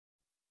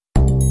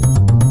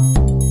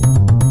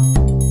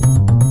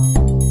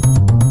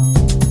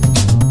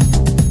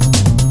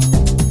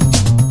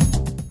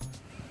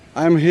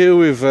I'm here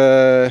with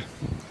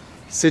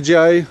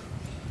CGI,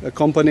 a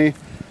company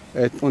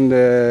on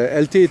the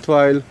LTE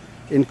trial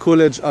in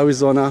Coolidge,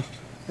 Arizona,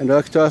 and I'd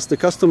like to ask the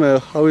customer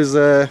how is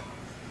the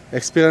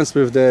experience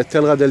with the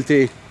Telrad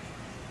LTE.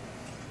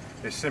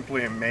 It's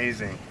simply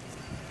amazing.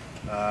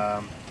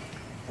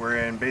 We're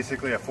in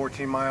basically a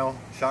 14-mile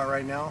shot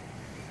right now.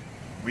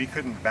 We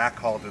couldn't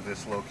backhaul to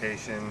this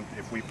location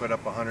if we put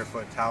up a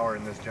 100-foot tower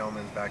in this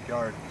gentleman's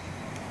backyard.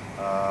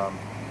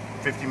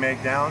 50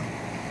 meg down,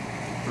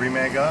 3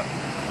 meg up,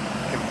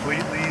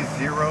 completely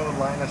zero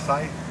line of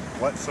sight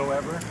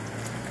whatsoever.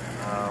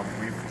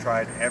 We've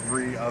tried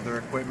every other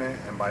equipment,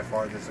 and by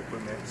far this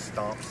equipment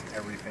stomps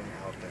everything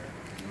out there.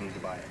 You need to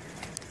buy it.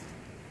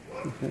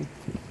 Okay.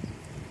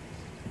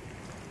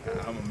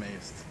 I'm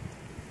amazed.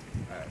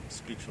 I'm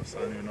speechless.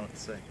 I don't even know what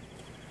to say.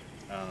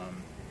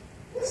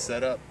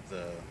 Set up,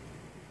 the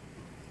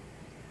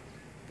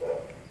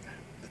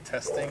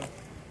testing,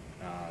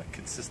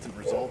 consistent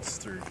results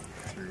through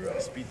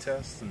speed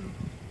tests, and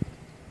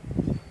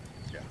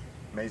yeah,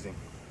 Amazing.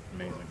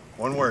 amazing.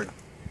 One word,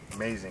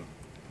 amazing.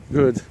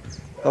 Good.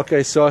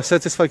 Okay, so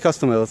satisfied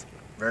customers.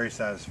 Very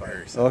satisfying.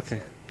 Very satisfying.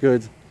 Okay,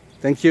 good.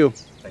 Thank you.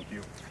 Thank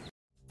you.